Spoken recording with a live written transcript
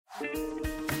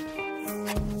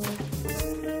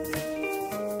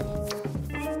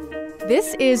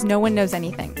This is No One Knows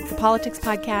Anything, the politics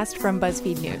podcast from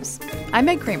BuzzFeed News. I'm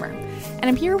Meg Kramer, and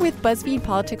I'm here with BuzzFeed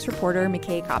politics reporter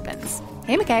McKay Coppins.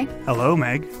 Hey, McKay. Hello,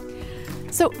 Meg.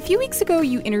 So a few weeks ago,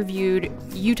 you interviewed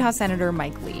Utah Senator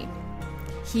Mike Lee.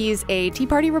 He's a Tea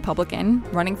Party Republican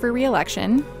running for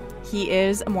re-election. He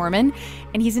is a Mormon,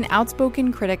 and he's an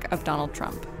outspoken critic of Donald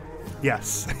Trump.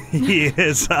 Yes, he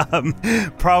is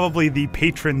probably the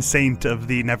patron saint of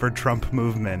the Never Trump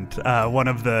movement, one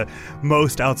of the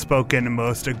most outspoken and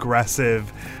most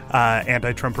aggressive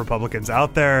anti-Trump Republicans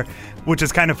out there, which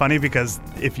is kind of funny because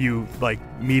if you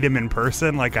meet him in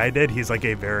person like I did, he's like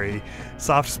a very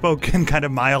soft-spoken, kind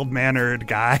of mild-mannered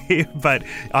guy. But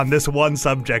on this one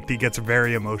subject, he gets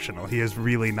very emotional. He is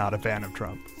really not a fan of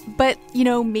Trump. But,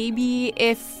 maybe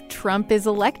if Trump is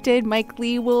elected, Mike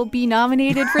Lee will be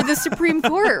nominated for the Supreme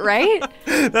Court, right?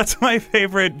 That's my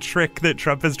favorite trick that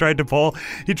Trump has tried to pull.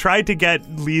 He tried to get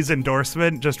Lee's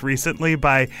endorsement just recently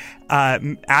by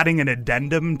adding an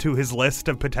addendum to his list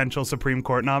of potential Supreme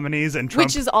Court nominees. And Trump,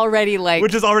 which is already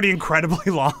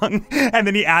incredibly long. And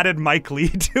then he added Mike Lee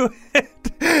to it.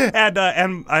 And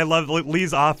I love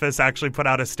Lee's office actually put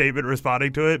out a statement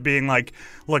responding to it, being like,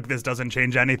 look, this doesn't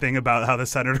change anything about how the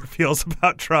senator feels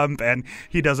about Trump, and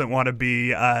he doesn't want to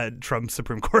be Trump's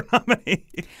Supreme Court nominee.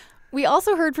 We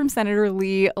also heard from Senator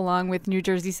Lee along with New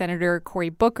Jersey Senator Cory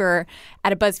Booker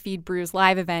at a BuzzFeed Brews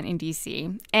Live event in D.C.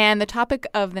 And the topic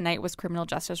of the night was criminal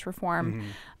justice reform.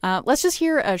 Let's just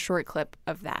hear a short clip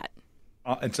of that.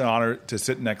 It's an honor to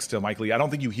sit next to Mike Lee. I don't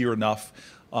think you hear enough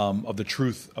of the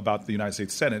truth about the United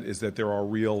States Senate is that there are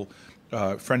real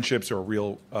friendships or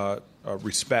real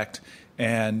respect.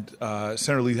 And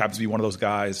Senator Lee happens to be one of those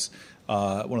guys,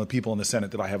 one of the people in the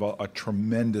Senate that I have a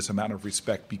tremendous amount of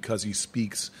respect because he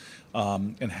speaks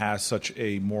and has such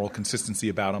a moral consistency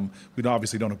about him. We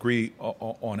obviously don't agree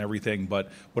on everything,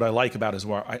 but what I like about his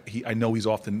work, I know he's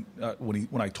often, when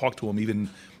I talk to him,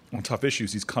 even on tough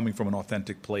issues, he's coming from an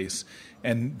authentic place.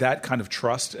 And that kind of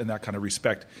trust and that kind of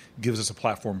respect gives us a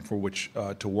platform for which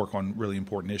to work on really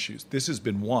important issues. This has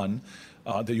been one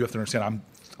that you have to understand.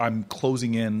 I'm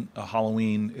closing in.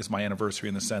 Halloween is my anniversary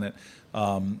in the Senate.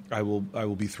 I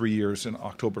will be 3 years in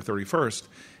October 31st.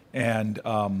 And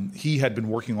he had been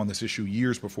working on this issue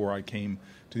years before I came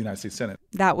to the United States Senate.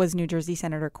 That was New Jersey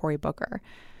Senator Cory Booker.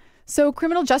 So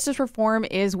criminal justice reform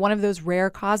is one of those rare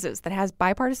causes that has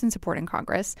bipartisan support in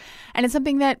Congress, and it's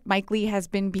something that Mike Lee has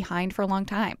been behind for a long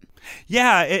time.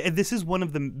 Yeah, this is one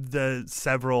of the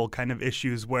several kind of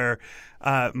issues where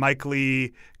Mike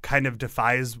Lee kind of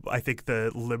defies, I think, the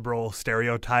liberal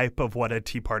stereotype of what a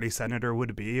Tea Party senator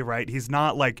would be, right? He's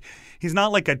not like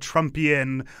a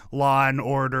Trumpian law and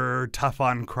order, tough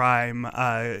on crime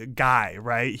guy,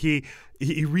 right?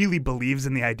 He really believes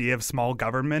in the idea of small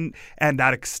government, and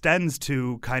that extends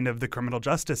to kind of the criminal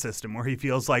justice system, where he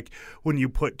feels like when you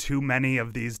put too many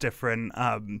of these different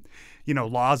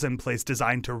laws in place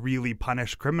designed to really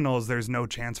punish criminals, there's no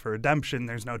chance for redemption.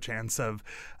 There's no chance of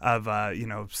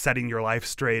setting your life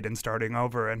straight and starting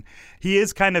over. And he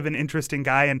is kind of an interesting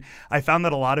guy. And I found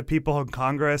that a lot of people in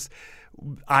Congress,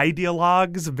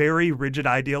 ideologues, very rigid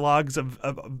ideologues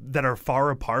that are far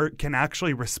apart, can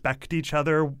actually respect each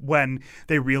other when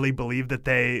they really believe that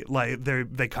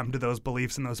they come to those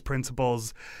beliefs and those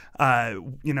principles,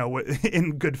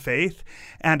 in good faith.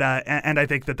 And I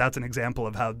think that that's an example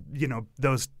of how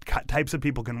those types of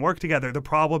people can work together. The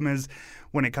problem is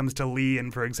when it comes to Lee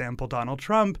and, for example, Donald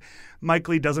Trump, Mike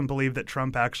Lee doesn't believe that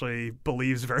Trump actually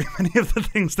believes very many of the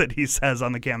things that he says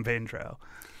on the campaign trail.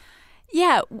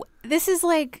 Yeah, this is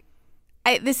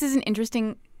an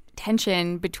interesting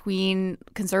tension between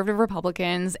conservative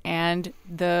Republicans and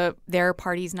their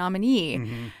party's nominee.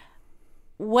 Mm-hmm.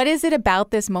 What is it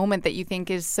about this moment that you think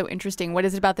is so interesting? What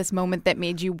is it about this moment that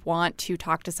made you want to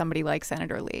talk to somebody like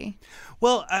Senator Lee?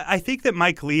 Well, I think that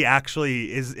Mike Lee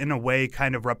actually is in a way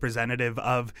kind of representative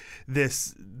of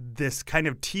this kind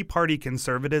of Tea Party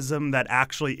conservatism that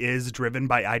actually is driven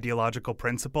by ideological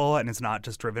principle, and it's not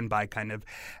just driven by kind of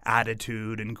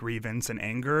attitude and grievance and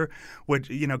anger, which,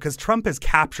 because Trump has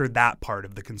captured that part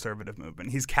of the conservative movement.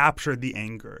 He's captured the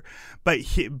anger.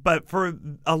 But for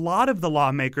a lot of the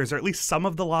lawmakers, or at least some of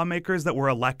of the lawmakers that were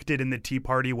elected in the Tea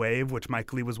Party wave, which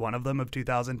Mike Lee was one of them, of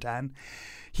 2010.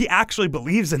 He actually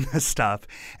believes in this stuff.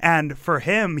 And for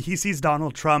him, he sees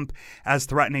Donald Trump as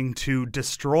threatening to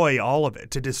destroy all of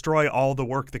it, to destroy all the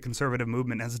work the conservative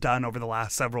movement has done over the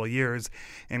last several years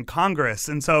in Congress.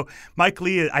 And so Mike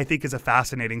Lee, I think, is a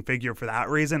fascinating figure for that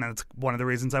reason. And it's one of the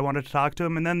reasons I wanted to talk to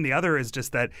him. And then the other is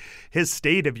just that his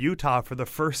state of Utah, for the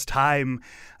first time,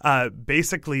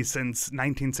 basically since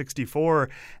 1964,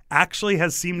 actually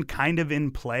has seemed kind of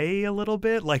in play a little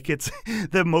bit. Like it's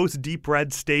the most deep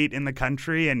red state in the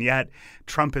country, and yet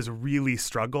Trump has really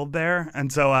struggled there.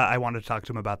 And so I wanted to talk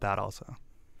to him about that also. All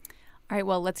right,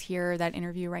 well, let's hear that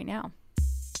interview right now.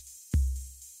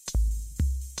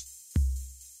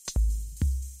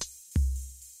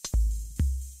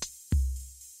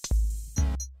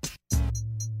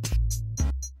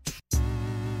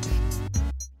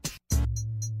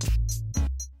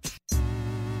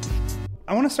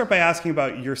 I want to start by asking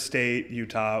about your state,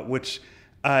 Utah, which,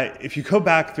 if you go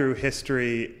back through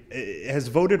history, has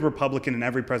voted Republican in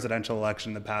every presidential election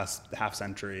in the past half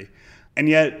century. And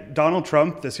yet Donald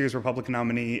Trump, this year's Republican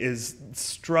nominee, is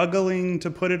struggling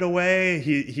to put it away.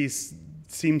 He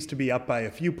seems to be up by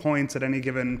a few points at any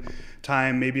given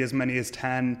time, maybe as many as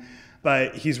 10.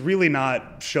 But he's really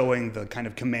not showing the kind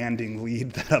of commanding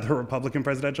lead that other Republican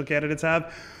presidential candidates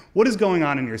have. What is going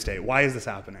on in your state? Why is this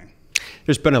happening?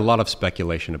 There's been a lot of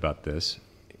speculation about this.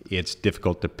 It's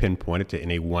difficult to pinpoint it to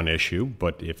any one issue,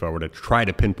 but if I were to try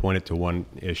to pinpoint it to one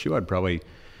issue, I'd probably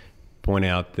point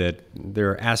out that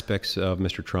there are aspects of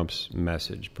Mr. Trump's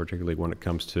message, particularly when it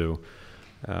comes to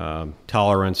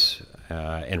tolerance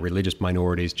and religious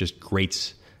minorities, just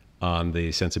grates on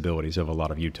the sensibilities of a lot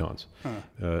of Utahns.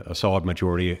 A solid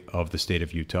majority of the state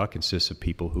of Utah consists of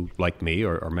people who, like me,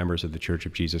 are members of the Church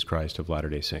of Jesus Christ of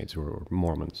Latter-day Saints or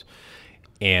Mormons.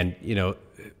 And, you know,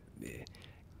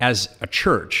 as a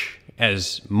church,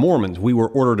 as Mormons, we were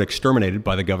ordered exterminated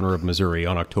by the governor of Missouri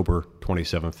on October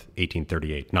 27th,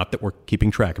 1838. Not that we're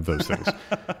keeping track of those things.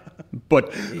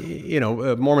 But, you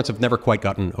know, Mormons have never quite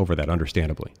gotten over that,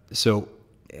 understandably. So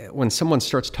when someone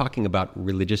starts talking about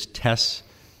religious tests,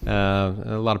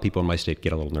 a lot of people in my state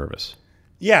get a little nervous.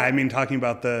 Yeah, I mean, talking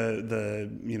about the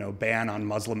ban on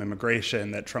Muslim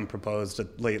immigration that Trump proposed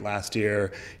late last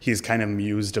year, he's kind of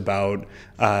mused about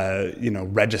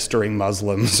registering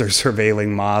Muslims or surveilling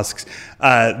mosques.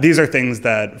 These are things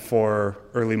that for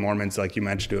early Mormons, like you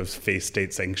mentioned, who have faced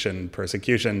state-sanctioned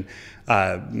persecution,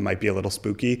 might be a little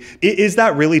spooky. Is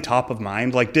that really top of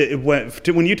mind? Like,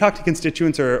 when you talk to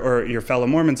constituents or your fellow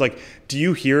Mormons, like, do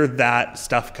you hear that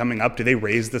stuff coming up? Do they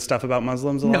raise the stuff about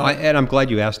Muslims a lot? No, and I'm glad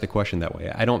you asked the question that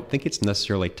way. I don't think it's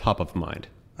necessarily top of mind.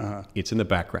 It's in the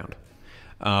background.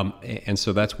 And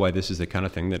so that's why this is the kind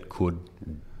of thing that could,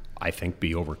 I think,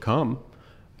 be overcome.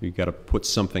 You've got to put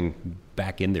something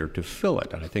back in there to fill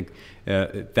it. And I think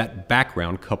that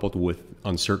background, coupled with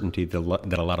uncertainty that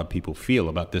a lot of people feel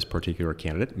about this particular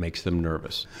candidate, makes them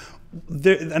nervous.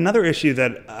 Another issue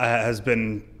that has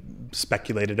been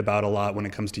speculated about a lot when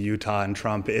it comes to Utah and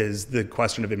Trump is the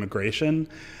question of immigration.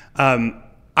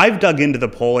 I've dug into the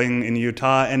polling in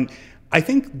Utah, and I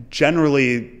think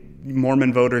generally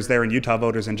Mormon voters there and Utah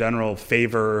voters in general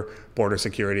favor border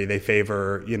security. They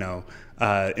favor,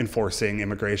 enforcing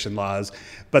immigration laws.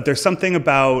 But there's something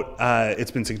about, it's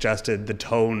been suggested, the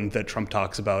tone that Trump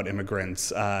talks about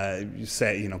immigrants,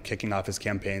 kicking off his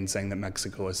campaign saying that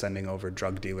Mexico is sending over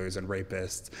drug dealers and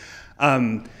rapists.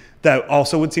 That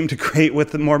also would seem to grate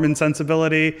with the Mormon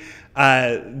sensibility.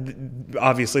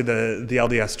 Obviously, the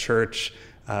LDS Church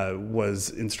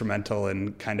was instrumental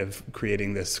in kind of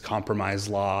creating this compromise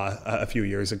law a few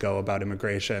years ago about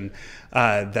immigration,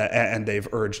 and they've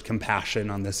urged compassion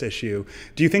on this issue.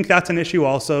 Do you think that's an issue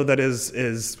also that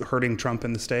is hurting Trump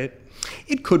in the state?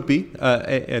 It could be,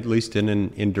 at least in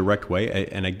an indirect way.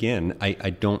 And again, I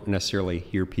don't necessarily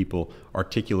hear people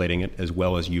articulating it as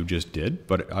well as you just did,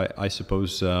 but I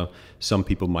suppose some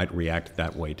people might react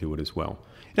that way to it as well.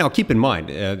 Now, keep in mind,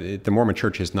 the Mormon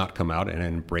Church has not come out and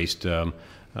embraced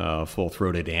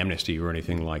full-throated amnesty or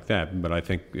anything like that, but I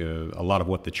think a lot of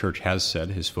what the church has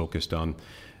said has focused on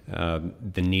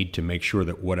the need to make sure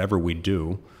that whatever we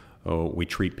do, we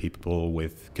treat people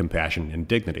with compassion and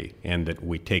dignity, and that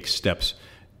we take steps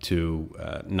to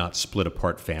not split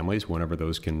apart families whenever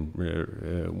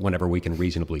we can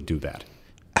reasonably do that.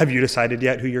 Have you decided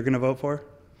yet who you're going to vote for?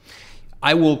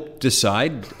 I will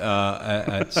decide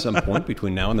at some point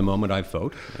between now and the moment I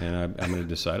vote, and I'm going to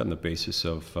decide on the basis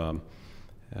of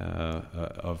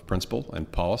principle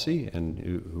and policy, and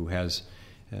who has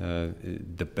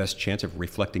the best chance of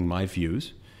reflecting my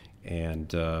views.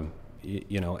 And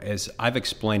as I've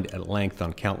explained at length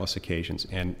on countless occasions,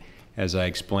 and as I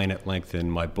explain at length in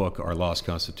my book, Our Lost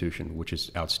Constitution, which is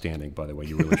outstanding, by the way.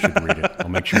 You really should read it. I'll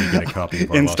make sure you get a copy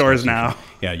of Our in Lost stores Constitution.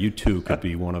 now. Yeah, you too could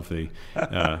be one of the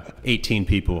 18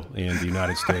 people in the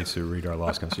United States who read Our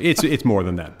Lost Constitution. It's more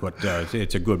than that, but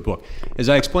it's a good book. As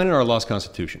I explain in Our Lost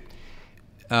Constitution,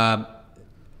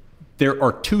 there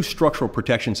are two structural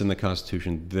protections in the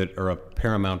Constitution that are of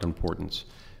paramount importance: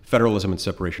 federalism and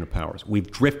separation of powers.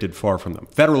 We've drifted far from them.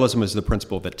 Federalism is the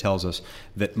principle that tells us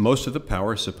that most of the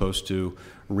power is supposed to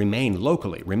remain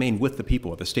locally, remain with the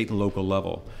people at the state and local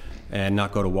level, and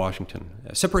not go to Washington.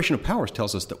 Separation of powers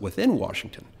tells us that within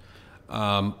Washington,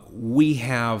 we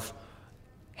have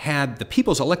had the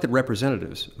people's elected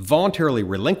representatives voluntarily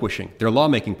relinquishing their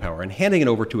lawmaking power and handing it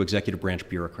over to executive branch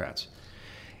bureaucrats.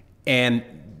 And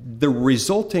the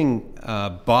resulting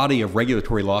body of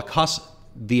regulatory law costs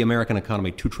the American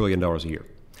economy $2 trillion a year.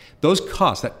 Those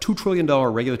costs, that $2 trillion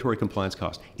regulatory compliance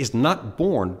cost, is not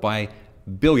borne by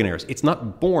billionaires. It's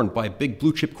not borne by big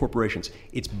blue chip corporations.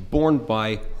 It's borne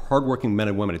by hardworking men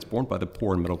and women. It's borne by the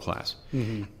poor and middle class.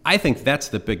 Mm-hmm. I think that's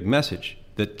the big message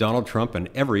that Donald Trump and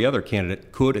every other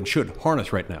candidate could and should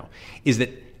harness right now, is that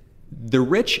the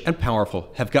rich and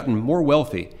powerful have gotten more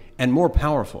wealthy and more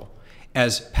powerful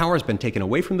as power has been taken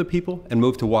away from the people and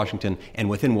moved to Washington, and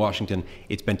within Washington,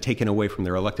 it's been taken away from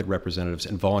their elected representatives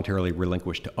and voluntarily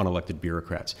relinquished to unelected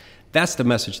bureaucrats. That's the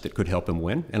message that could help him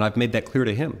win, and I've made that clear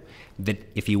to him, that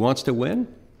if he wants to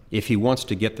win, if he wants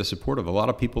to get the support of a lot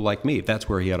of people like me, that's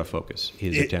where he ought to focus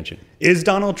his attention. Is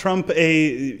Donald Trump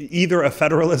either a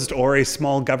federalist or a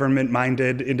small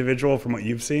government-minded individual from what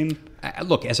you've seen?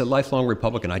 Look, as a lifelong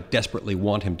Republican, I desperately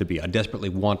want him to be. I desperately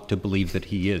want to believe that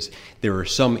he is. There are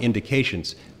some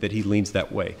indications that he leans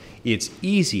that way. It's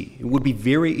easy. It would be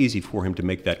very easy for him to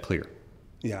make that clear.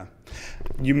 Yeah.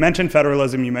 You mentioned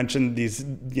federalism. You mentioned these,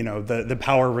 the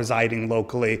power residing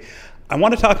locally. I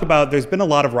want to talk about, there's been a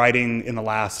lot of writing in the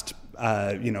last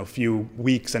few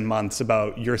weeks and months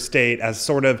about your state as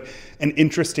sort of an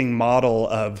interesting model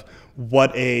of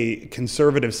what a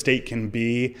conservative state can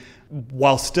be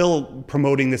while still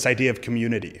promoting this idea of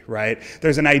community, right?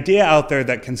 There's an idea out there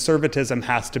that conservatism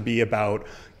has to be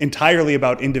entirely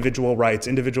about individual rights,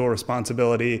 individual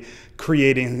responsibility,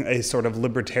 creating a sort of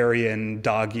libertarian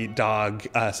dog-eat-dog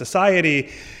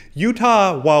society.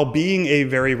 Utah, while being a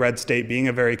very red state, being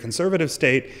a very conservative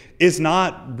state, is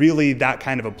not really that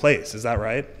kind of a place. Is that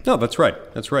right? No, that's right.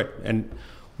 That's right. And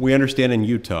we understand in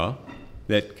Utah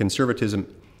that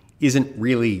conservatism isn't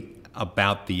really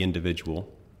about the individual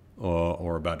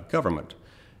or about government.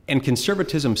 And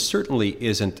conservatism certainly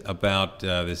isn't about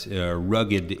this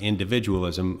rugged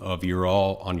individualism of you're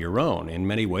all on your own. In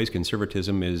many ways,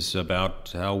 conservatism is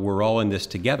about how we're all in this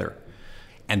together.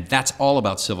 And that's all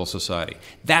about civil society.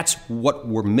 That's what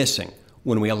we're missing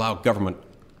when we allow government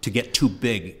to get too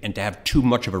big and to have too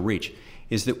much of a reach,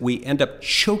 is that we end up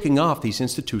choking off these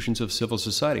institutions of civil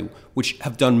society, which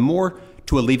have done more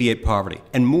to alleviate poverty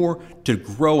and more to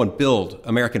grow and build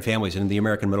American families and the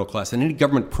American middle class than any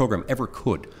government program ever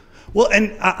could. Well,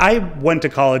 and I went to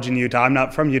college in Utah. I'm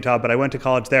not from Utah, but I went to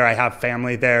college there. I have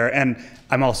family there, and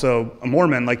I'm also a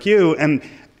Mormon like you. And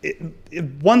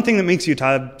one thing that makes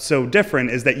Utah so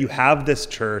different is that you have this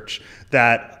church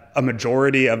that a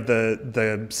majority of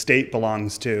the state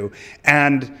belongs to,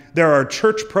 and there are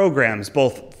church programs,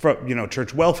 both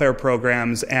church welfare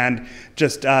programs and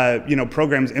just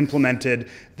programs implemented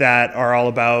that are all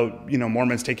about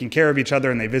Mormons taking care of each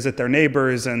other, and they visit their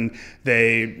neighbors and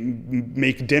they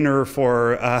make dinner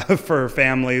for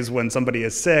families when somebody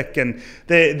is sick, and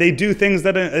they do things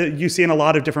that you see in a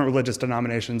lot of different religious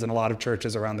denominations and a lot of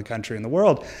churches around the country and the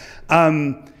world.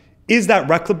 Is that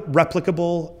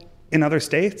replicable in other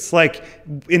states? Like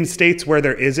in states where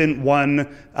there isn't one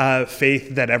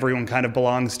faith that everyone kind of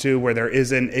belongs to, where there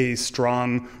isn't a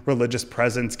strong religious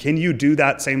presence, can you do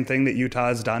that same thing that Utah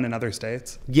has done in other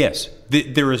states? Yes.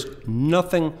 There is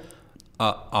nothing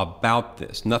about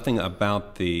this, nothing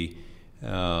about the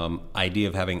idea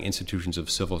of having institutions of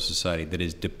civil society that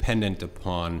is dependent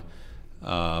upon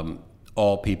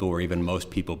all people or even most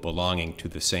people belonging to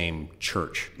the same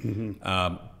church.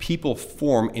 Mm-hmm. People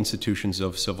form institutions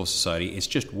of civil society. It's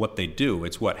just what they do.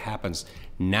 It's what happens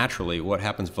naturally, what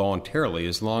happens voluntarily,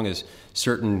 as long as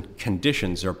certain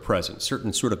conditions are present,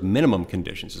 certain sort of minimum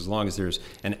conditions, as long as there's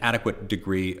an adequate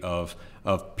degree of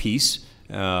peace,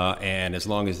 and as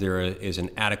long as there is an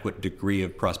adequate degree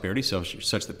of prosperity,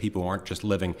 such that people aren't just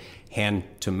living hand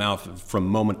to mouth from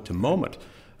moment to moment.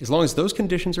 As long as those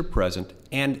conditions are present,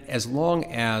 and as long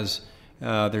as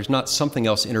there's not something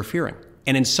else interfering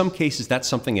And in some cases, that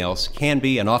something else can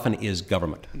be and often is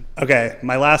government. Okay,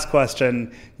 my last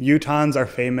question. Utahns are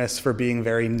famous for being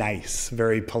very nice,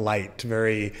 very polite,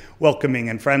 very welcoming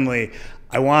and friendly.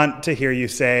 I want to hear you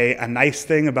say a nice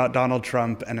thing about Donald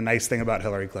Trump and a nice thing about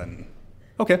Hillary Clinton.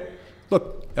 Okay.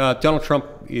 Look, Donald Trump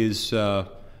is a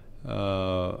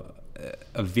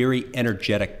very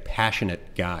energetic,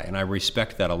 passionate guy, and I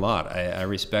respect that a lot. I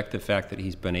respect the fact that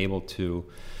he's been able to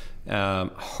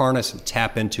harness and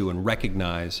tap into and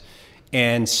recognize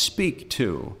and speak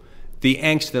to the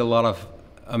angst that a lot of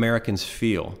Americans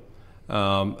feel.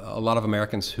 A lot of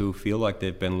Americans who feel like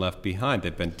they've been left behind.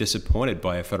 They've been disappointed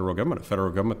by a federal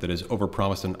government that has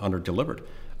overpromised and underdelivered,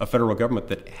 a federal government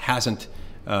that hasn't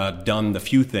done the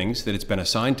few things that it's been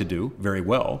assigned to do very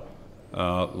well,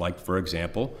 like, for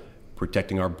example,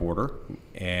 protecting our border,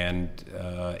 and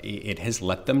it has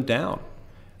let them down.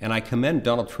 And I commend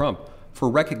Donald Trump for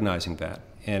recognizing that,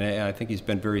 and I think he's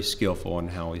been very skillful in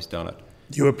how he's done it.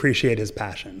 You appreciate his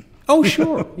passion. Oh,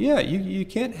 sure. Yeah, you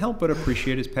can't help but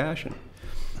appreciate his passion.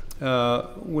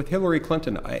 With Hillary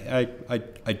Clinton,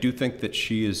 I do think that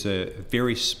she is a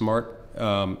very smart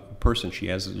person.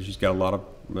 She's got a lot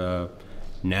of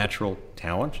natural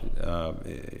talent.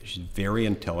 She's very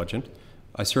intelligent.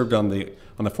 I served on the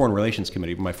Foreign Relations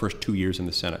Committee for my first 2 years in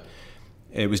the Senate.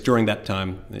 It was during that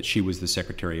time that she was the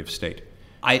Secretary of State.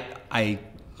 I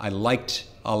liked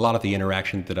a lot of the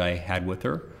interaction that I had with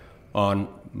her on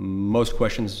most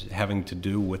questions having to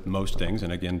do with most things,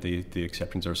 and again, the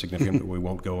exceptions are significant, but we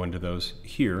won't go into those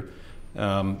here.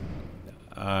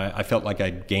 I felt like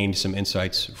I gained some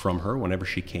insights from her whenever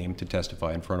she came to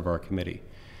testify in front of our committee.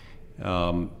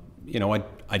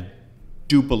 I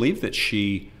do believe that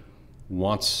she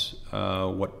wants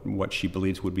what she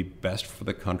believes would be best for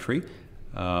the country.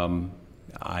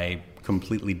 I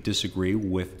completely disagree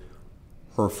with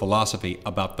her philosophy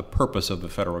about the purpose of the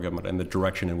federal government and the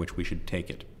direction in which we should take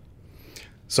it.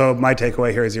 So my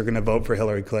takeaway here is you're going to vote for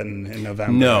Hillary Clinton in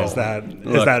November. No. Is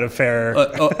that a fair...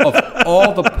 Of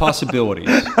all the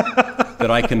possibilities that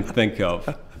I can think of,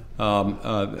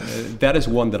 that is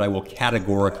one that I will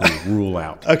categorically rule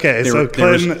out. Okay, so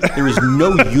Clinton... There is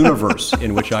no universe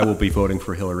in which I will be voting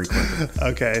for Hillary Clinton.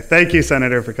 Okay, thank you,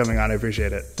 Senator, for coming on. I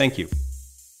appreciate it. Thank you.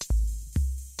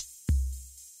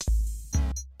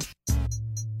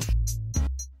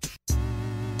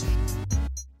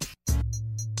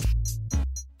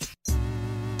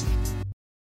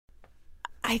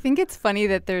 I think it's funny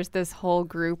that there's this whole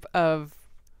group of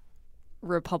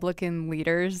Republican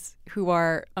leaders who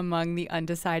are among the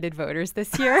undecided voters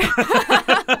this year.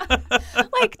 I've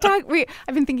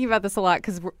been thinking about this a lot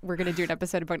because we're going to do an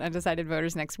episode about undecided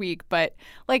voters next week. But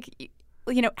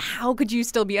how could you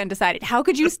still be undecided? How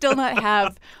could you still not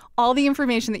have all the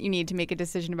information that you need to make a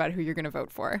decision about who you're going to vote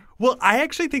for? Well, I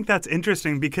actually think that's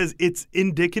interesting because it's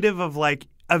indicative of a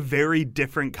very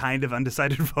different kind of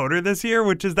undecided voter this year,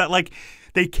 which is that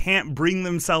they can't bring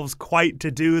themselves quite to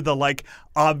do the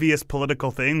obvious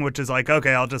political thing, which is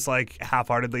okay, I'll just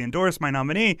half-heartedly endorse my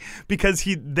nominee, because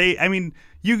you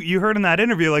heard in that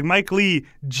interview, Mike Lee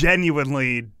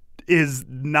genuinely is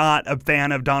not a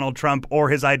fan of Donald Trump or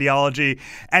his ideology,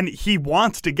 and he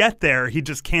wants to get there, he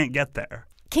just can't get there.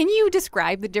 Can you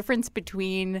describe the difference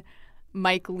between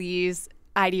Mike Lee's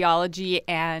ideology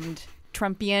and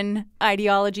Trumpian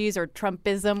ideologies or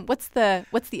Trumpism? What's the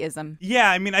ism?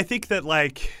 Yeah, I think that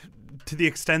to the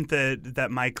extent that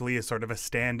Mike Lee is sort of a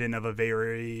stand-in of a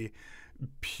very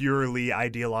purely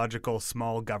ideological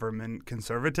small government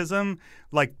conservatism,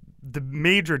 the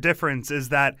major difference is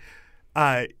that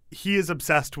he is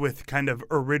obsessed with kind of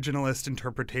originalist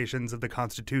interpretations of the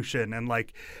Constitution and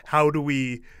how do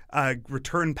we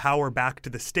return power back to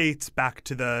the states, back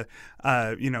to the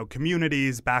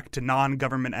communities, back to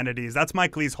non-government entities. That's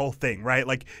Mike Lee's whole thing, right?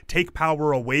 Take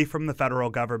power away from the federal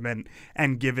government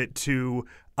and give it to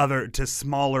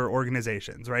smaller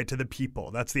organizations, right? To the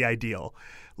people. That's the ideal.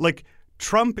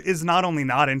 Trump is not only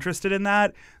not interested in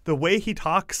that, the way he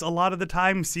talks a lot of the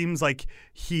time seems like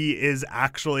he is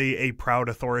actually a proud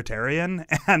authoritarian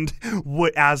and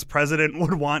as president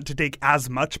would want to take as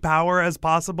much power as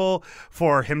possible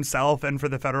for himself and for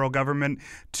the federal government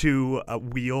to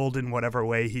wield in whatever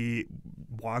way he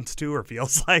wants to or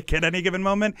feels like at any given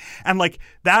moment. And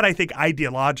that, I think,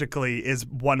 ideologically is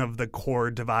one of the core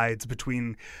divides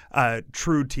between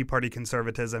true Tea Party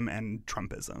conservatism and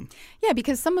Trumpism. Yeah,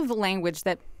 because some of the language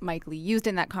that Mike Lee used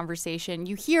in that conversation,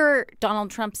 you hear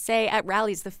Donald Trump say at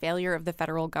rallies the failure of the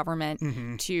federal government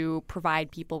to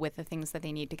provide people with the things that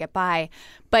they need to get by.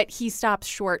 But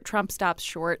Trump stops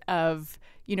short of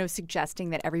suggesting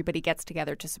that everybody gets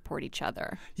together to support each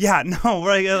other. Yeah, no,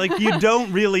 right. Like, you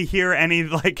don't really hear any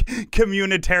like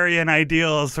communitarian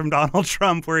ideals from Donald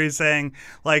Trump where he's saying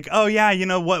like, oh yeah,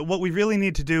 what we really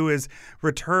need to do is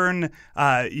return,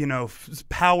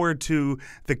 power to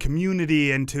the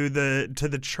community and to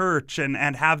the church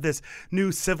and have this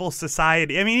new civil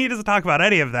society. I mean, he doesn't talk about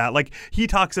any of that. Like, he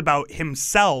talks about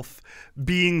himself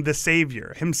being the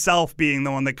savior, himself being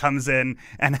the one that comes in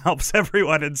and helps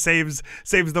everyone and saves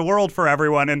the world for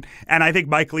everyone. And I think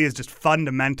Mike Lee is just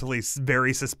fundamentally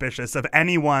very suspicious of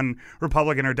anyone,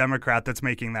 Republican or Democrat, that's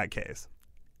making that case.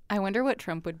 I wonder what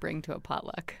Trump would bring to a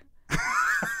potluck.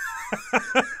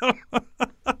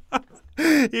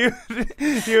 He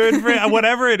would bring,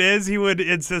 whatever it is, he would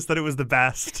insist that it was the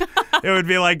best. It would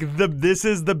be like, this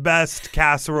is the best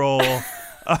casserole.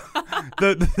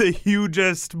 The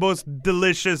hugest, most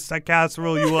delicious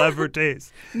casserole you will ever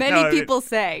taste. Many people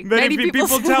say. Many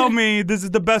people tell me this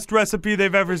is the best recipe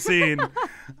they've ever seen.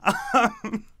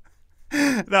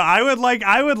 No,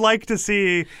 I would like to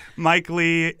see Mike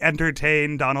Lee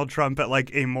entertain Donald Trump at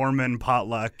like a Mormon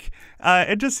potluck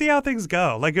and just see how things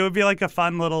go. Like, it would be like a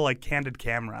fun little like candid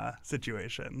camera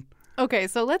situation. Okay,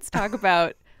 so let's talk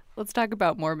about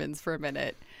Mormons for a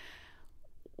minute.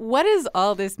 What does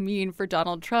all this mean for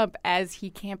Donald Trump as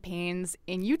he campaigns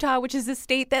in Utah, which is a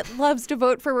state that loves to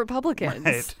vote for Republicans?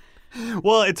 Right.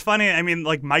 Well, it's funny. I mean,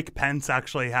 like, Mike Pence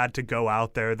actually had to go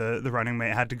out there. The running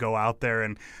mate had to go out there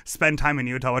and spend time in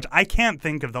Utah, which I can't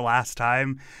think of the last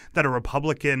time that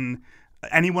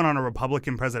anyone on a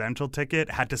Republican presidential ticket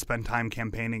had to spend time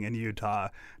campaigning in Utah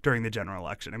during the general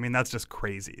election. I mean, that's just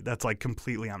crazy. That's like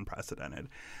completely unprecedented.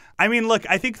 I mean, look,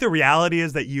 I think the reality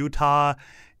is that Utah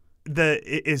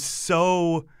is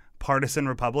so partisan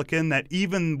Republican that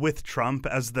even with Trump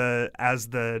as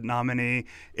the nominee,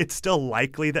 it's still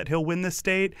likely that he'll win the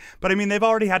state. But I mean, they've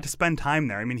already had to spend time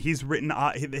there. I mean, he's written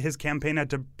his campaign had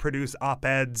to produce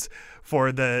op-eds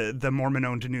for the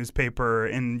Mormon-owned newspaper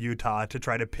in Utah to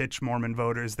try to pitch Mormon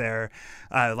voters there.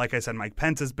 Like I said, Mike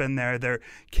Pence has been there. Their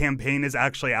campaign is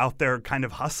actually out there kind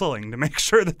of hustling to make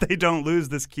sure that they don't lose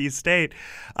this key state.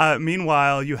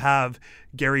 Meanwhile, you have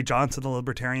Gary Johnson, the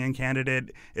Libertarian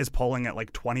candidate, is polling at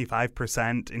like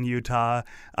 25% in Utah.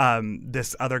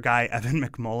 This other guy, Evan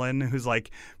McMullin, who's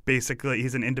like basically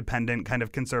he's an independent kind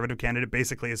of conservative candidate.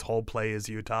 Basically, his whole play is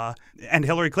Utah. And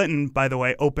Hillary Clinton, by the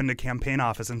way, opened a campaign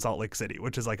office in Salt Lake City,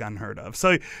 which is like unheard of.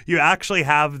 So you actually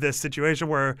have this situation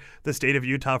where the state of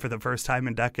Utah for the first time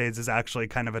in decades is actually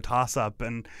kind of a toss-up.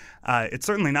 And it's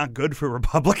certainly not good for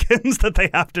Republicans that they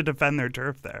have to defend their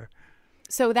turf there.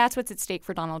 So that's what's at stake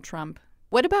for Donald Trump.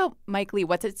 What about Mike Lee?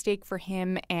 What's at stake for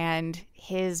him and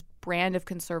his brand of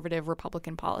conservative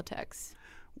Republican politics?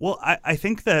 Well, I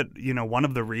think that, one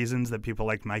of the reasons that people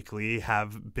like Mike Lee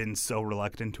have been so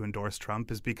reluctant to endorse Trump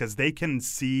is because they can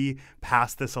see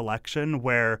past this election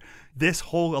where this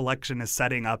whole election is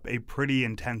setting up a pretty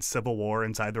intense civil war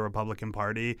inside the Republican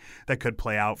Party that could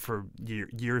play out for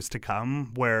years to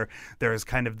come, where there's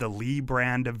kind of the Lee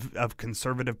brand of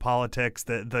conservative politics,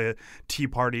 the Tea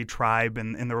Party tribe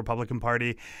in the Republican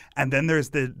Party. And then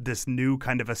there's this new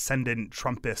kind of ascendant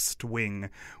Trumpist wing,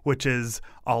 which is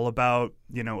all about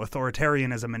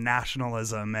authoritarianism and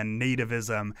nationalism and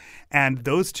nativism. And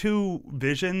those two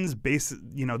visions,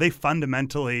 they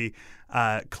fundamentally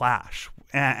clash.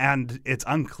 And it's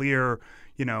unclear,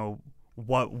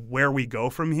 where we go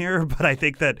from here. But I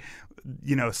think that,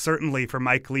 certainly for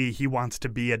Mike Lee, he wants to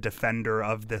be a defender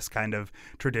of this kind of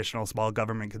traditional small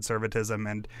government conservatism.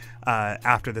 And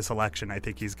after this election, I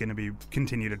think he's going to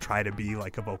continue to try to be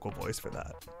like a vocal voice for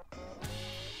that.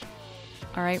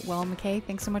 All right. Well, McKay,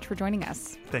 thanks so much for joining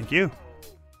us. Thank you.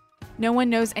 No One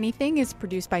Knows Anything is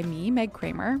produced by me, Meg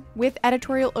Kramer, with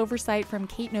editorial oversight from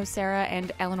Kate Nocera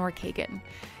and Eleanor Kagan,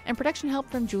 and production help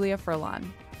from Julia Furlan.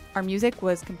 Our music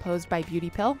was composed by Beauty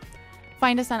Pill.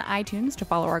 Find us on iTunes to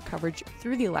follow our coverage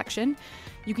through the election.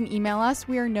 You can email us.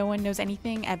 We are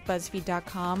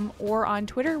nooneknowsanything@buzzfeed.com, or on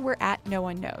Twitter, we're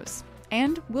 @NoOneKnows.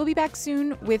 And we'll be back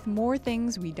soon with more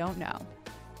things we don't know.